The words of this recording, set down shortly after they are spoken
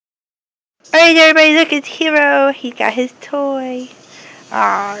Alright everybody, look, it's Hiro. He got his toy.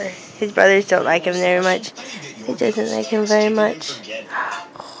 Ah, his brothers don't like him very much. He doesn't like him very much.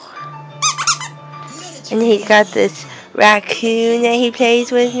 And he got this raccoon that he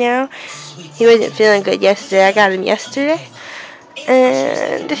plays with now. He wasn't feeling good yesterday. I got him yesterday.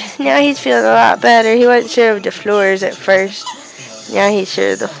 And now he's feeling a lot better. He wasn't sure of the floors at first. Now he's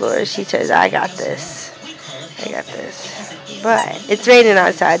sure of the floors. He says, I got this. I got this. But it's raining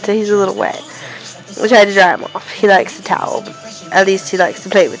outside, so he's a little wet. We tried to dry him off. He likes the towel. At least he likes to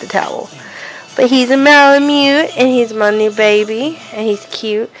play with the towel. But he's a malamute, and he's my new baby, and he's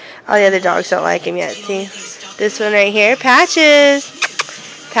cute. All the other dogs don't like him yet. See, this one right here, Patches.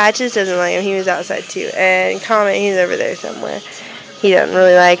 Patches doesn't like him. He was outside too. And Comet, he's over there somewhere. He doesn't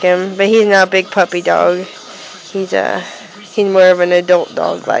really like him, but he's not a big puppy dog. He's more of an adult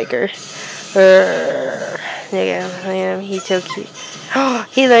dog liker. Look at him. He's so cute. Oh,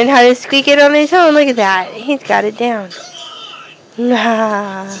 he learned how to squeak it on his own. Look at that. He's got it down. Look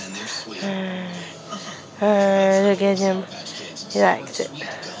at him. He likes it.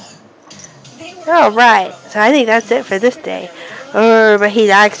 Alright. So I think that's it for this day. But he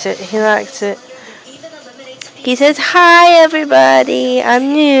likes it. He likes it. He says, hi everybody.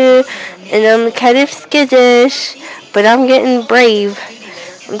 I'm new. And I'm kind of skittish. But I'm getting brave.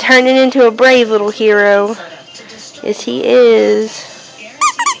 I'm turning into a brave little hero. Yes, he is.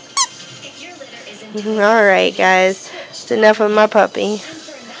 Alright, guys. That's enough of my puppy.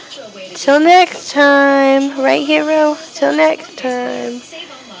 Till next time. Right, Hiro? Till next time.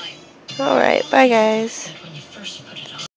 Alright, bye, guys.